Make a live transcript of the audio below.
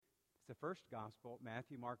the first gospel,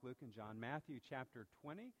 Matthew, Mark, Luke, and John. Matthew chapter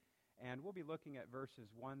 20, and we'll be looking at verses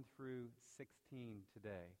 1 through 16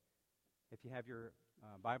 today. If you have your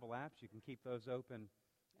Bible apps, you can keep those open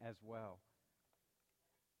as well.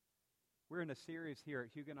 We're in a series here at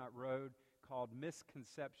Huguenot Road called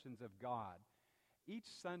Misconceptions of God. Each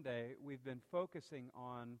Sunday, we've been focusing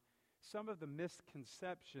on some of the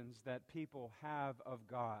misconceptions that people have of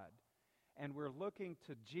God. And we're looking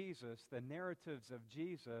to Jesus, the narratives of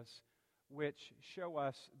Jesus, which show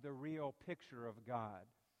us the real picture of God.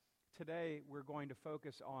 Today, we're going to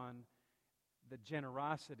focus on the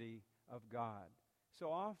generosity of God. So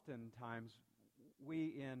oftentimes,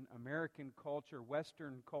 we in American culture,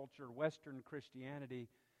 Western Christianity,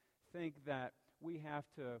 think that we have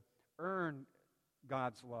to earn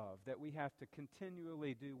God's love, that we have to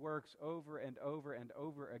continually do works over and over and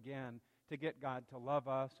over again to get God to love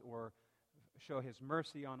us or show His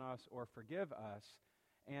mercy on us or forgive us.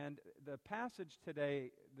 And the passage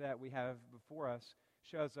today that we have before us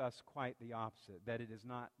shows us quite the opposite, that it is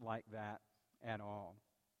not like that at all.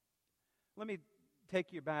 Let me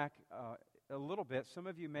take you back a little bit. Some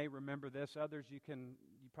of you may remember this. Others, you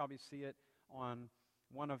probably see it on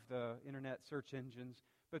one of the internet search engines.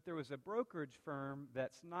 But there was a brokerage firm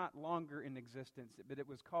that's not longer in existence, but it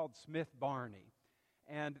was called Smith Barney.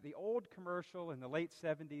 And the old commercial in the late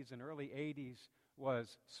 70s and early 80s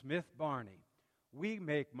was Smith Barney. We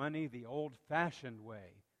make money the old-fashioned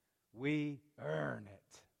way. We earn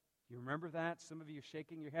it. You remember that? Some of you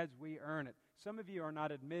shaking your heads, we earn it. Some of you are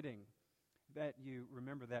not admitting that you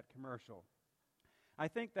remember that commercial. I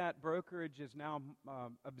think that brokerage is now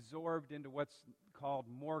absorbed into what's called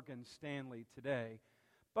Morgan Stanley today.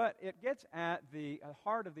 But it gets at the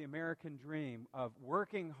heart of the American dream of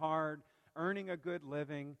working hard, earning a good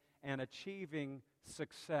living, and achieving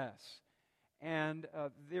success. And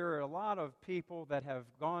there are a lot of people that have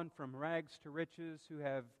gone from rags to riches who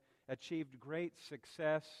have achieved great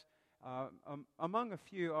success. Among a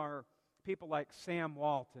few are people like Sam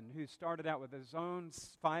Walton, who started out with his own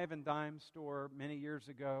five and dime store many years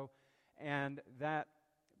ago, and that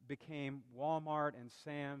became Walmart and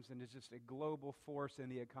Sam's and is just a global force in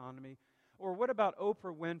the economy. Or what about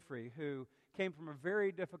Oprah Winfrey, who came from a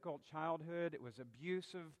very difficult childhood? It was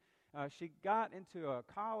abusive. She got into a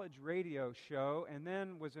college radio show and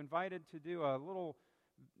then was invited to do a little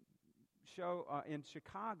show in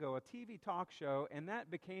Chicago, a TV talk show, and that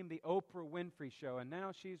became the Oprah Winfrey Show. And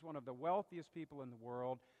now she's one of the wealthiest people in the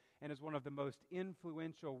world and is one of the most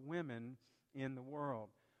influential women in the world.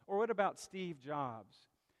 Or what about Steve Jobs?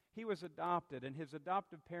 He was adopted, and his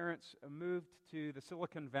adoptive parents moved to the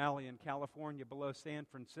Silicon Valley in California below San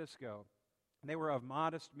Francisco. They were of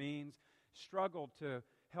modest means, struggled to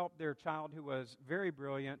help their child, who was very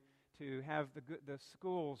brilliant, to have the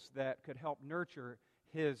schools that could help nurture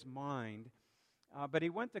his mind. But he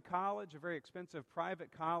went to college, a very expensive private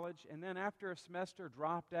college, and then after a semester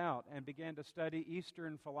dropped out and began to study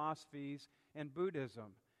Eastern philosophies and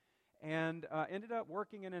Buddhism, and ended up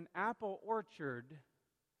working in an apple orchard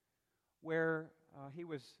where he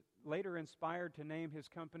was later inspired to name his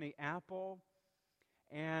company Apple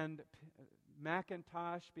and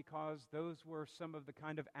Macintosh, because those were some of the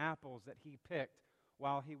kind of apples that he picked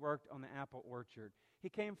while he worked on the apple orchard. He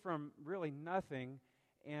came from really nothing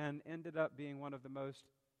and ended up being one of the most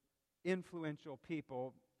influential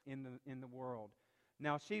people in the world.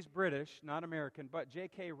 Now, she's British, not American, but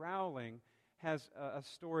J.K. Rowling has a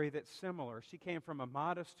story that's similar. She came from a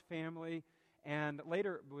modest family and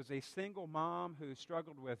later was a single mom who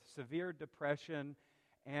struggled with severe depression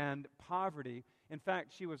and poverty. In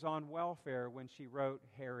fact, she was on welfare when she wrote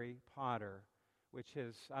Harry Potter, which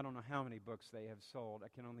is, I don't know how many books they have sold. I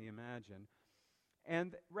can only imagine.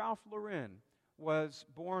 And Ralph Lauren was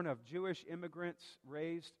born of Jewish immigrants,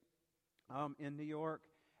 raised in New York,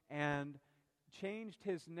 and changed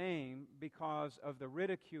his name because of the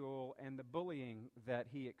ridicule and the bullying that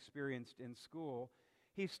he experienced in school.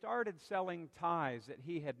 He started selling ties that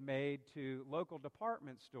he had made to local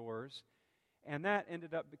department stores, and that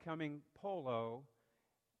ended up becoming Polo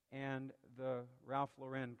and the Ralph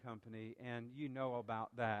Lauren Company, and you know about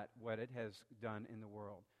that, what it has done in the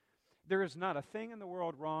world. There is not a thing in the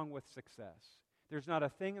world wrong with success. There's not a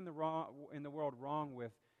thing in the world wrong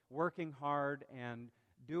with working hard and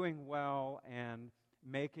doing well and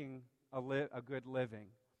making a good living.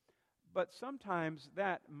 But sometimes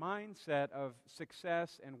that mindset of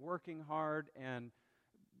success and working hard and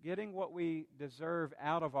getting what we deserve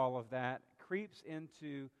out of all of that creeps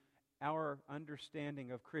into our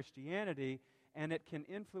understanding of Christianity, and it can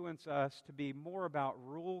influence us to be more about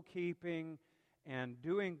rule keeping and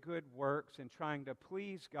doing good works and trying to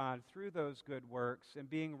please God through those good works and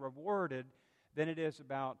being rewarded than it is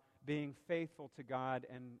about being faithful to God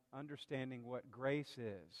and understanding what grace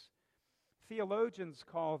is. Theologians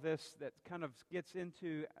call this, that kind of gets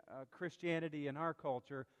into Christianity in our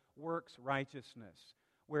culture, works righteousness,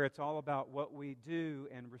 where it's all about what we do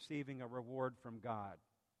and receiving a reward from God.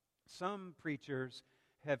 Some preachers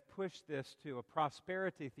have pushed this to a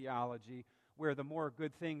prosperity theology where the more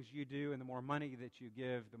good things you do and the more money that you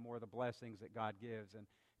give, the more the blessings that God gives. And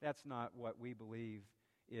that's not what we believe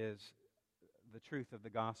is the truth of the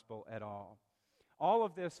gospel at all. All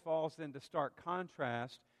of this falls into stark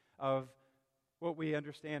contrast of what we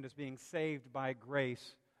understand as being saved by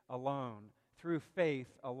grace alone, through faith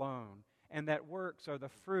alone, and that works are the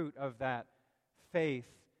fruit of that faith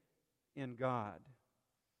in God.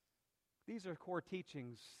 These are core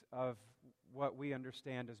teachings of what we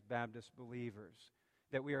understand as Baptist believers,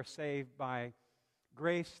 that we are saved by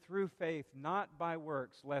grace through faith, not by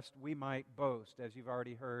works, lest we might boast, as you've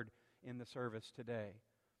already heard in the service today.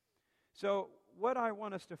 So what I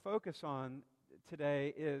want us to focus on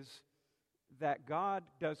today is that God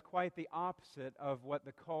does quite the opposite of what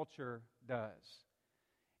the culture does.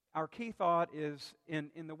 Our key thought is, in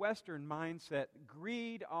the Western mindset,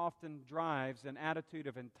 greed often drives an attitude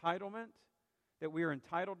of entitlement, that we are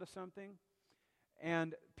entitled to something,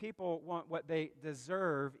 and people want what they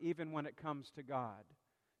deserve even when it comes to God.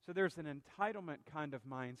 So there's an entitlement kind of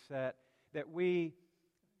mindset that we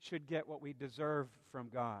should get what we deserve from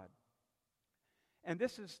God. And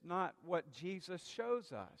this is not what Jesus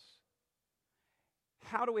shows us.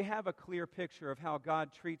 How do we have a clear picture of how God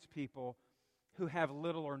treats people who have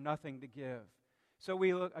little or nothing to give? So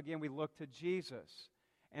we look to Jesus,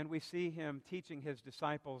 and we see him teaching his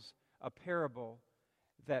disciples a parable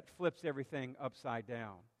that flips everything upside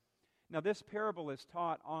down. Now, this parable is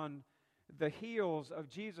taught on the heels of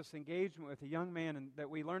Jesus' engagement with a young man that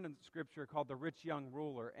we learned in Scripture called the rich young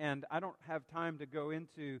ruler. And I don't have time to go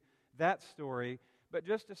into that story, but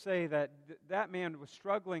just to say that that man was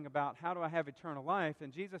struggling about, how do I have eternal life?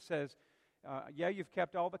 And Jesus says, yeah, you've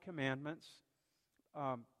kept all the commandments,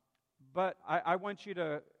 but I want you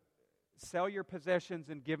to sell your possessions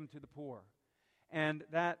and give them to the poor. And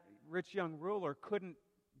that rich young ruler couldn't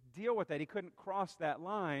deal with that. He couldn't cross that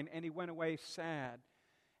line, and he went away sad.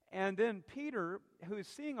 And then Peter, who is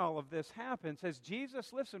seeing all of this happen, says,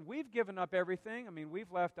 Jesus, listen, we've given up everything. I mean,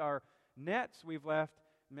 we've left our nets, we've left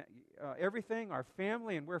everything, our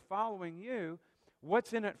family, and we're following you.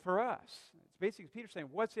 What's in it for us? It's basically Peter saying,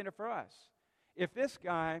 what's in it for us? If this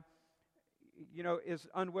guy, is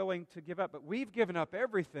unwilling to give up, but we've given up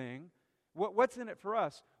everything, what's in it for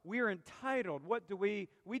us? We're entitled. What do we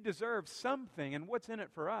deserve something, and what's in it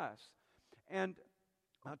for us? And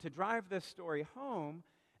to drive this story home,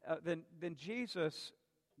 then Jesus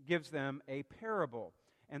gives them a parable.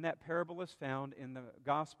 And that parable is found in the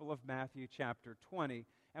Gospel of Matthew chapter 20.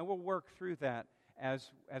 And we'll work through that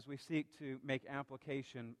as we seek to make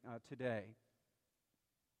application today.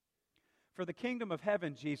 For the kingdom of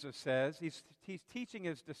heaven, Jesus says, he's teaching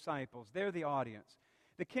his disciples. They're the audience.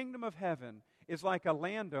 The kingdom of heaven is like a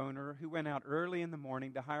landowner who went out early in the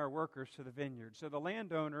morning to hire workers to the vineyard. So the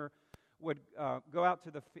landowner would go out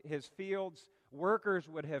to his fields. Workers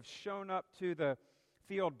would have shown up to the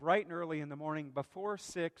field bright and early in the morning before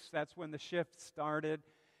 6. That's when the shift started,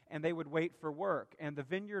 and they would wait for work. And the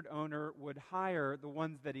vineyard owner would hire the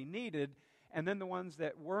ones that he needed, and then the ones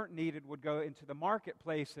that weren't needed would go into the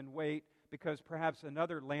marketplace and wait, because perhaps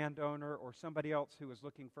another landowner or somebody else who was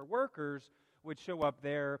looking for workers would show up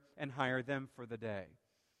there and hire them for the day.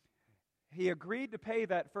 He agreed to pay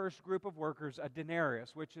that first group of workers a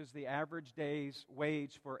denarius, which is the average day's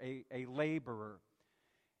wage for a laborer.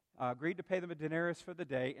 Agreed to pay them a denarius for the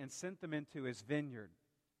day and sent them into his vineyard.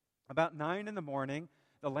 About 9 in the morning,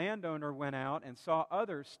 the landowner went out and saw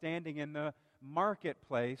others standing in the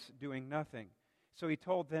marketplace doing nothing. So he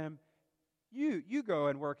told them, you go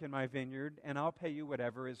and work in my vineyard, and I'll pay you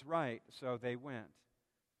whatever is right. So they went.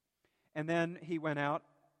 And then he went out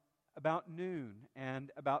about noon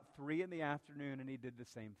and about 3 in the afternoon, and he did the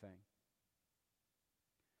same thing.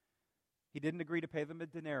 He didn't agree to pay them a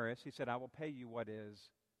denarius. He said, I will pay you what is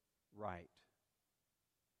right.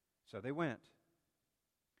 So they went.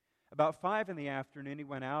 About 5 in the afternoon, he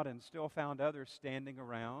went out and still found others standing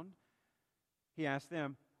around. He asked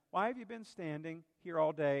them, why have you been standing here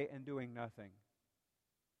all day and doing nothing?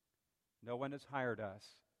 No one has hired us,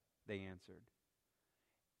 they answered.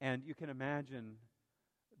 And you can imagine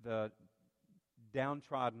the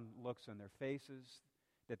downtrodden looks on their faces,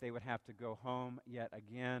 that they would have to go home yet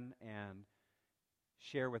again and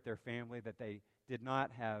share with their family that they did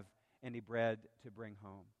not have any bread to bring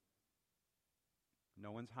home.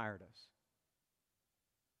 No one's hired us.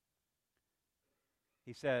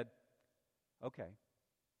 He said, okay,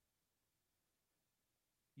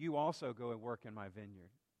 you also go and work in my vineyard.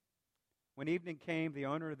 When evening came, the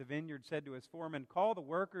owner of the vineyard said to his foreman, call the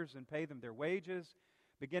workers and pay them their wages,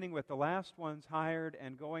 beginning with the last ones hired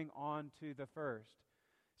and going on to the first.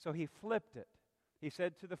 So he flipped it. He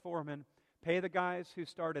said to the foreman, pay the guys who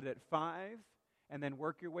started at 5 and then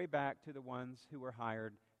work your way back to the ones who were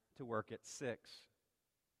hired to work at 6.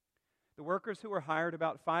 The workers who were hired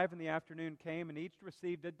about 5 in the afternoon came and each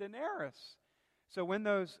received a denarius. So when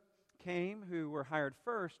those came who were hired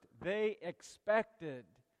first, they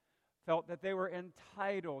felt that they were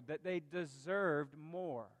entitled, that they deserved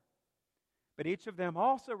more. But each of them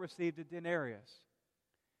also received a denarius.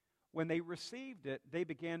 When they received it, they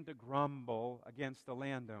began to grumble against the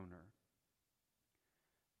landowner.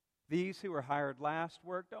 These who were hired last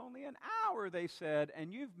worked only an hour, they said,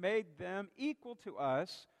 and you've made them equal to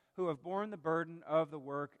us who have borne the burden of the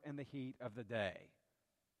work and the heat of the day.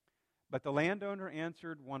 But the landowner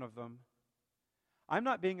answered one of them, I'm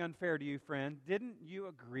not being unfair to you, friend. Didn't you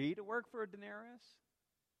agree to work for a denarius?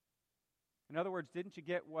 In other words, didn't you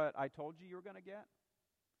get what I told you were going to get?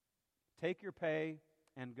 Take your pay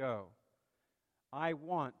and go. I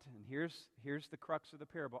want, and here's the crux of the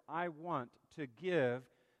parable, I want to give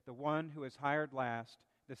the one who is hired last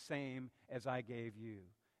the same as I gave you.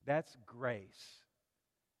 That's grace.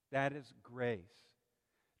 That is grace.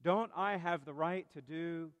 Don't I have the right to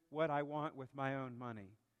do what I want with my own money?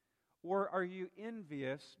 Or are you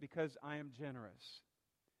envious because I am generous?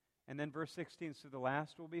 And then verse 16, so the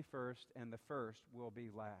last will be first and the first will be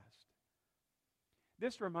last.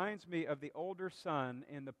 This reminds me of the older son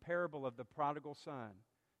in the parable of the prodigal son.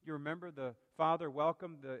 You remember the father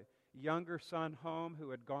welcomed the younger son home who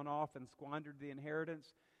had gone off and squandered the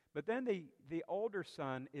inheritance. But then the older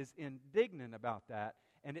son is indignant about that,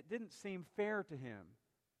 and it didn't seem fair to him.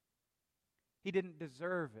 He didn't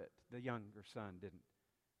deserve it, the younger son didn't.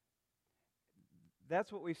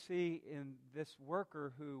 That's what we see in this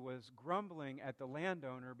worker who was grumbling at the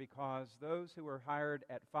landowner because those who were hired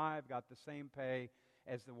at 5 got the same pay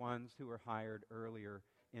as the ones who were hired earlier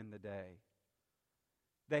in the day.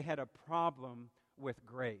 They had a problem with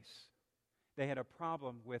grace. They had a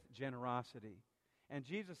problem with generosity. And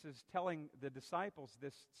Jesus is telling the disciples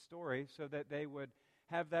this story so that they would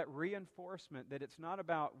have that reinforcement that it's not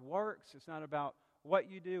about works, it's not about what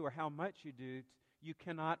you do or how much you do. You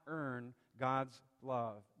cannot earn God's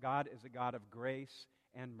love. God is a God of grace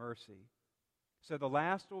and mercy. So the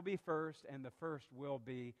last will be first and the first will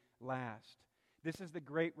be last. This is the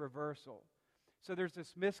great reversal. So there's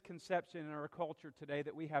this misconception in our culture today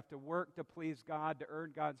that we have to work to please God, to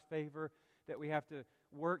earn God's favor, that we have to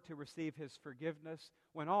work to receive His forgiveness,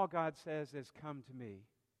 when all God says is, come to me.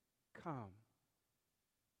 Come.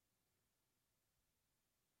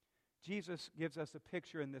 Jesus gives us a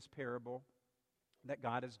picture in this parable that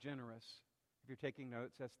God is generous. If you're taking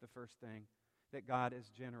notes, that's the first thing, that God is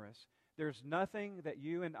generous. There's nothing that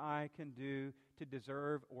you and I can do to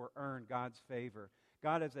deserve or earn God's favor.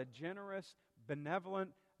 God is a generous,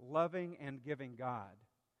 benevolent, loving, and giving God.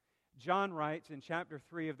 John writes in chapter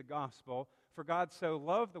 3 of the Gospel, for God so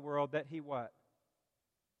loved the world that He what?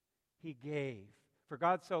 He gave. For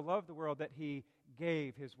God so loved the world that He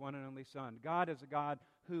gave His one and only Son. God is a God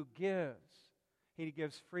who gives. He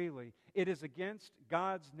gives freely. It is against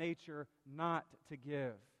God's nature not to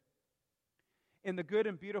give. In The Good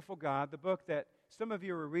and Beautiful God, the book that some of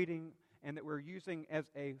you are reading and that we're using as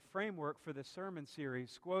a framework for the sermon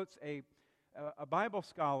series, quotes a Bible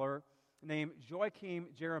scholar named Joachim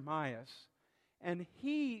Jeremias. And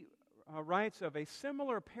he writes of a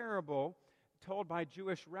similar parable told by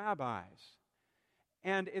Jewish rabbis.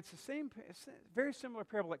 And it's the same, very similar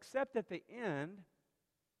parable, except at the end,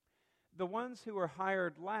 the ones who are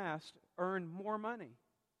hired last earn more money.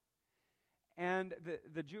 And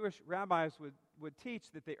the Jewish rabbis would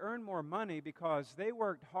teach that they earn more money because they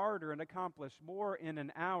worked harder and accomplished more in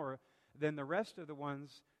an hour than the rest of the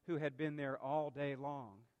ones who had been there all day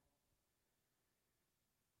long.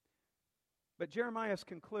 But Jeremias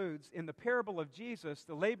concludes, in the parable of Jesus,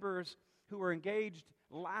 the laborers who were engaged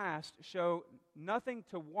last show nothing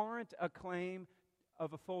to warrant a claim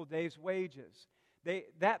of a full day's wages.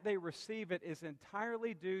 That they receive it is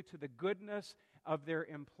entirely due to the goodness of their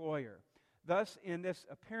employer. Thus, in this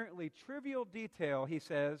apparently trivial detail, he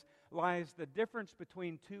says, lies the difference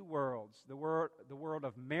between two worlds, the world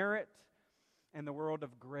of merit and the world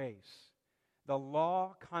of grace. The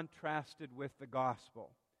law contrasted with the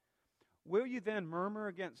gospel. Will you then murmur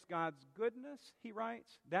against God's goodness, he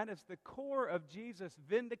writes? That is the core of Jesus'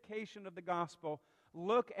 vindication of the gospel.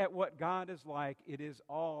 Look at what God is like. It is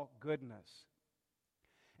all goodness.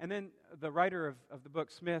 And then the writer of the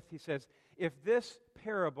book, Smith, he says, if this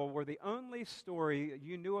parable were the only story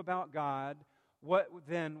you knew about God, what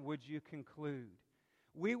then would you conclude?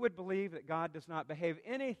 We would believe that God does not behave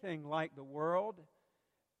anything like the world.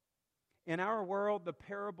 In our world, the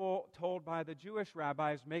parable told by the Jewish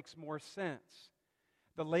rabbis makes more sense.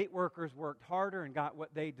 The late workers worked harder and got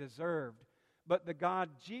what they deserved. But the God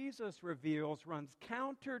Jesus reveals runs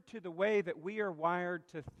counter to the way that we are wired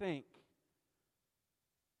to think.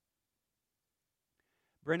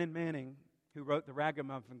 Brennan Manning, who wrote the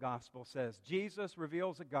Ragamuffin Gospel, says, Jesus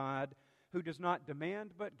reveals a God who does not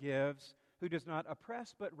demand but gives, who does not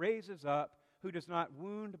oppress but raises up, who does not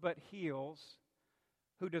wound but heals,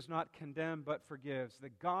 who does not condemn but forgives.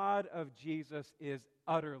 The God of Jesus is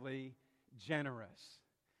utterly generous.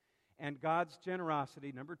 And God's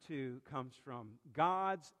generosity, number 2, comes from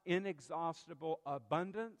God's inexhaustible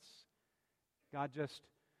abundance. God just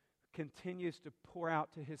continues to pour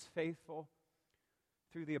out to His faithful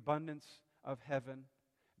through the abundance of heaven.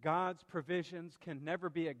 God's provisions can never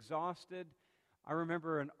be exhausted. I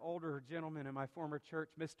remember an older gentleman in my former church,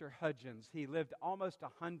 Mr. Hudgens. He lived almost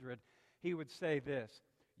 100. He would say this,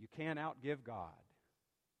 you can't outgive God.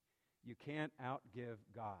 You can't outgive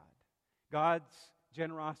God. God's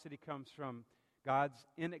generosity comes from God's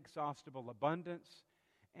inexhaustible abundance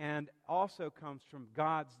and also comes from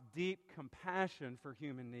God's deep compassion for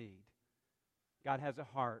human need. God has a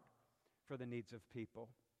heart for the needs of people.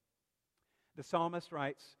 The psalmist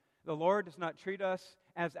writes, the Lord does not treat us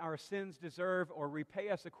as our sins deserve or repay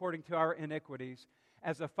us according to our iniquities.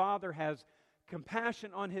 As a father has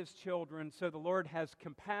compassion on his children, so the Lord has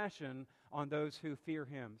compassion on those who fear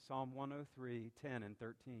Him. Psalm 103, 10 and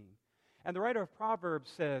 13. And the writer of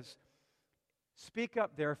Proverbs says, speak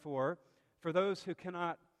up, therefore, for those who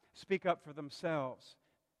cannot speak up for themselves,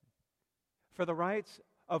 for the rights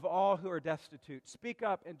of all who are destitute. Speak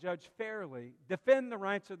up and judge fairly. Defend the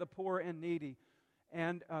rights of the poor and needy.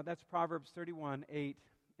 And that's Proverbs 31, 8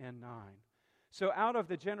 and 9. So out of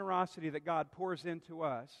the generosity that God pours into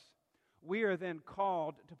us, we are then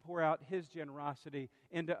called to pour out His generosity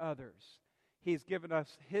into others. He's given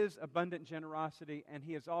us His abundant generosity, and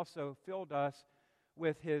He has also filled us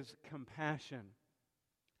with His compassion.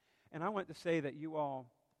 And I want to say that you all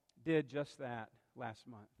did just that last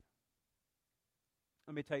month.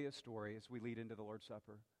 Let me tell you a story as we lead into the Lord's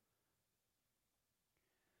Supper.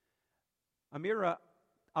 Amira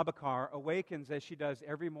Abakar awakens as she does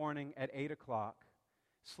every morning at 8 o'clock,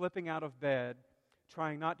 slipping out of bed,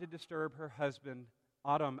 trying not to disturb her husband,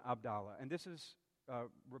 Adam Abdallah. And this is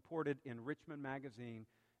reported in Richmond Magazine,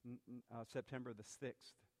 September the 6th.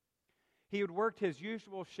 He had worked his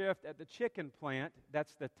usual shift at the chicken plant.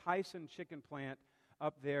 That's the Tyson chicken plant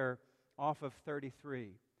up there off of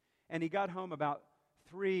 33. And he got home about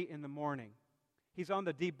 3 in the morning. He's on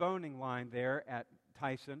the deboning line there at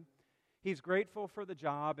Tyson. He's grateful for the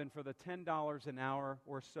job and for the $10 an hour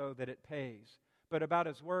or so that it pays. But about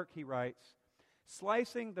his work, he writes,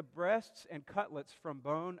 slicing the breasts and cutlets from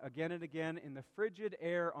bone again and again in the frigid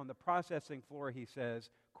air on the processing floor, he says,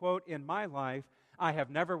 quote, in my life, I have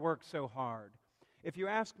never worked so hard. If you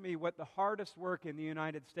ask me what the hardest work in the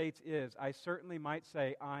United States is, I certainly might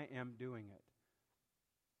say I am doing it.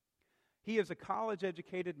 He is a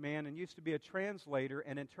college-educated man and used to be a translator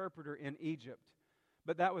and interpreter in Egypt.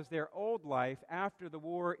 But that was their old life after the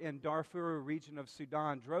war in Darfur region of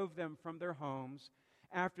Sudan drove them from their homes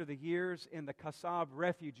after the years in the Kasab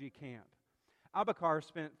refugee camp. Abakar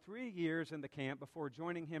spent 3 years in the camp before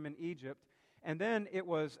joining him in Egypt, and then it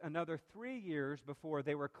was another 3 years before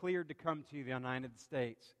they were cleared to come to the United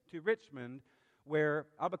States, to Richmond, where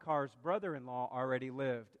Abakar's brother-in-law already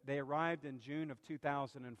lived. They arrived in June of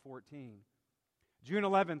 2014. June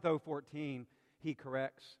 11th, 2014, he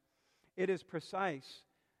corrects. He is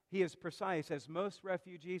precise, as most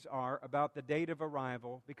refugees are, about the date of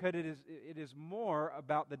arrival, because it is more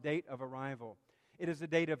about the date of arrival. It is the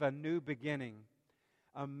date of a new beginning,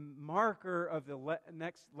 a marker of the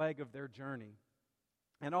next leg of their journey.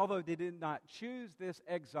 And although they did not choose this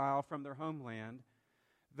exile from their homeland,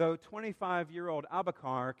 though 25-year-old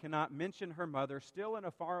Abakar cannot mention her mother still in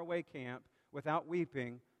a faraway camp without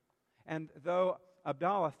weeping, and though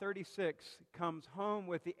Abdallah, 36, comes home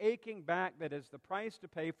with the aching back that is the price to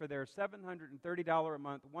pay for their $730 a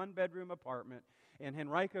month one-bedroom apartment in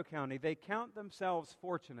Henrico County, they count themselves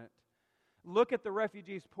fortunate. Look at the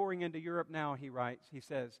refugees pouring into Europe now, he writes. He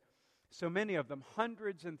says, so many of them,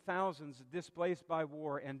 hundreds and thousands displaced by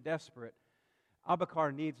war and desperate.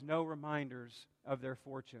 Abakar needs no reminders of their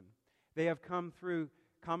fortune. They have come through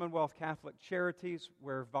Commonwealth Catholic Charities,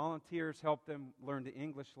 where volunteers help them learn the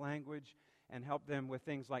English language and help them with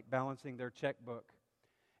things like balancing their checkbook.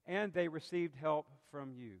 And they received help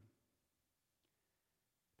from you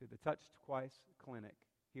through the Touched Twice Clinic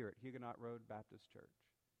here at Huguenot Road Baptist Church.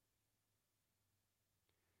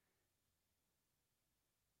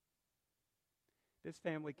 This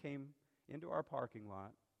family came into our parking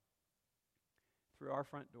lot through our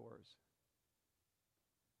front doors.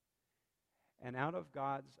 And out of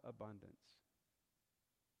God's abundance,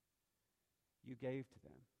 you gave to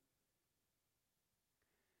them.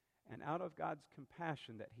 And out of God's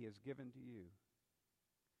compassion that He has given to you,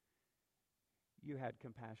 you had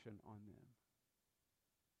compassion on them.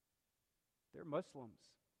 They're Muslims.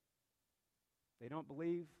 They don't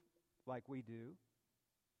believe like we do,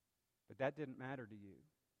 but that didn't matter to you.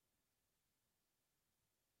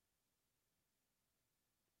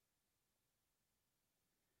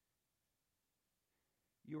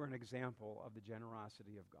 You are an example of the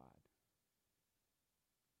generosity of God.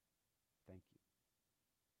 Thank you.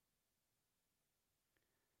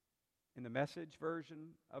 In the Message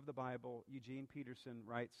version of the Bible, Eugene Peterson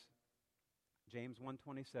writes, James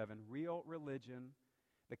 1:27, real religion,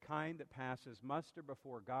 the kind that passes muster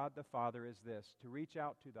before God the Father, is this: to reach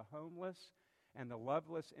out to the homeless and the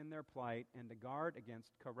loveless in their plight and to guard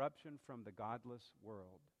against corruption from the godless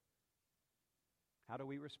world. How do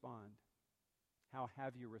we respond? How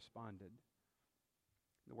have you responded?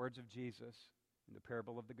 The words of Jesus in the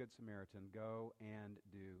parable of the Good Samaritan, go and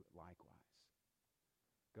do likewise.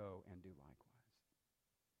 Go and do likewise.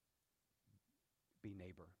 Be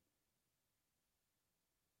neighbor.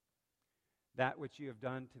 That which you have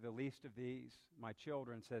done to the least of these, my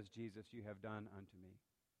children, says Jesus, you have done unto me.